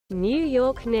New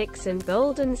York Knicks and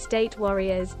Golden State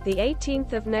Warriors, the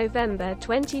 18th of November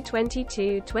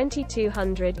 2022,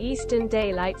 2200 Eastern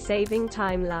Daylight Saving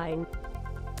Timeline.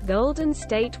 Golden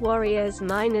State Warriors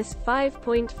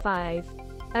 -5.5.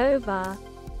 Ovar.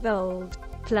 Gold.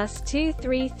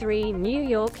 +233. New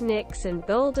York Knicks and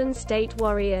Golden State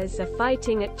Warriors are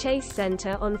fighting at Chase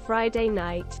Center on Friday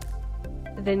night.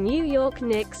 The New York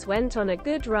Knicks went on a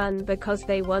good run because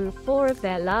they won 4 of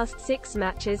their last 6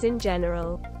 matches in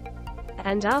general.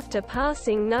 And after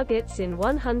passing Nuggets in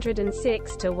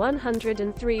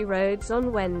 106-103 roads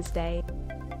on Wednesday,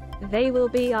 they will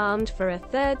be armed for a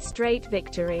 3rd straight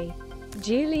victory.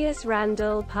 Julius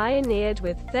Randle pioneered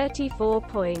with 34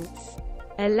 points,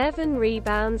 11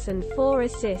 rebounds and 4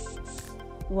 assists,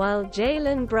 while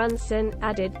Jalen Brunson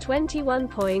added 21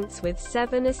 points with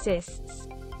 7 assists,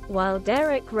 while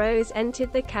Derrick Rose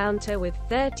entered the counter with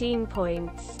 13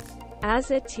 points.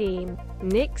 As a team,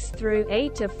 Knicks threw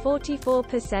 8 of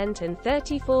 44% and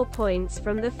 34 points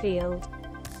from the field.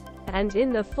 And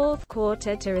in the 4th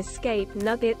quarter to escape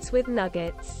Nuggets with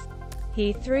Nuggets,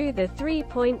 he threw the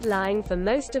 3-point line for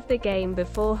most of the game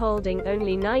before holding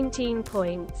only 19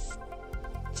 points.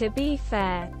 To be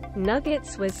fair,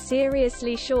 Nuggets was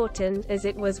seriously shortened as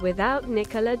it was without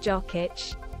Nikola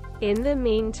Jokic. In the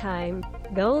meantime,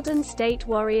 Golden State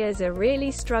Warriors are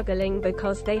really struggling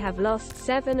because they have lost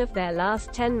 7 of their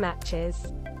last 10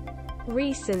 matches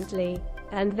recently,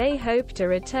 and they hope to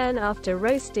return after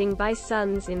roasting by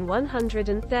Suns in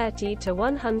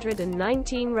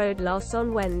 130-119 road loss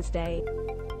on Wednesday.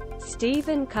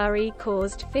 Stephen Curry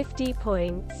caused 50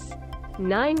 points,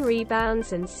 9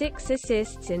 rebounds and 6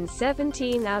 assists in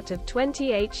 17 out of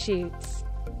 28 shoots.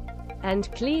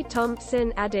 And Klay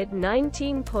Thompson added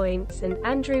 19 points and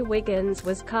Andrew Wiggins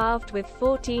was carved with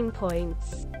 14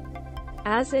 points.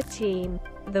 As a team,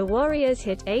 the Warriors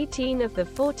hit 18 of the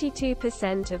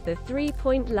 42% of the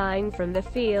 3-point line from the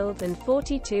field and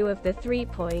 42 of the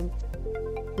 3-point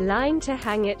line to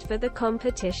hang it for the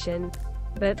competition.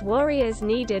 But Warriors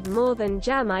needed more than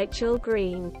Jamychal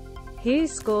Green, who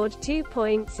scored 2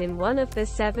 points in 1 of the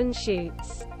 7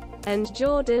 shoots, and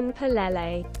Jordan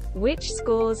Polele, which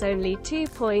scores only 2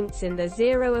 points in the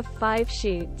 0 of 5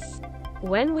 shoots.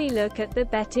 When we look at the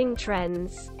betting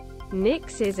trends,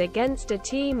 Knicks is against a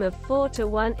team of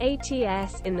 4-1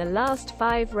 ATS in the last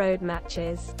 5 road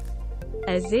matches,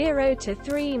 a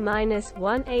 0-3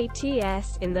 -1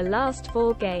 ATS in the last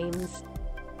 4 games,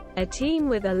 a team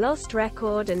with a lost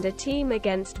record and a team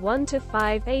against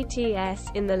 1-5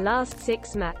 ATS in the last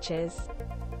 6 matches.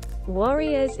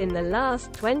 Warriors in the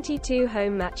last 22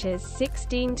 home matches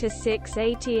 16-6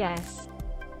 ATS,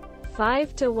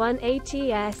 5-1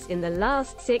 ATS in the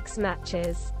last 6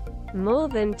 matches, more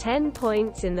than 10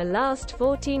 points in the last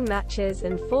 14 matches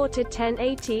and 4-10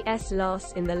 ATS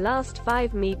loss in the last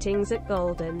 5 meetings at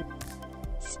Golden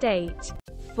State.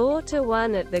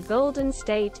 4-1 at the Golden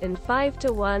State and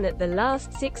 5-1 at the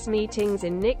last 6 meetings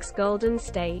in Knicks Golden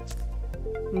State.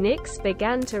 Knicks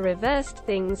began to reverse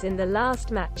things in the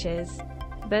last matches,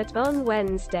 but on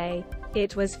Wednesday,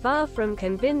 it was far from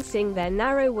convincing. Their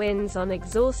narrow wins on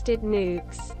exhausted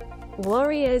nukes.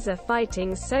 Warriors are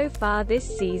fighting so far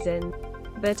this season,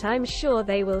 but I'm sure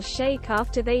they will shake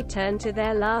after they turn to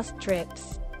their last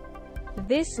trips.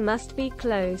 This must be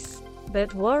close,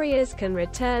 but Warriors can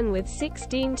return with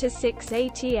 16-6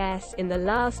 ATS in the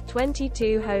last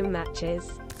 22 home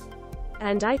matches.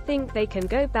 And I think they can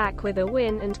go back with a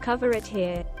win and cover it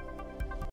here.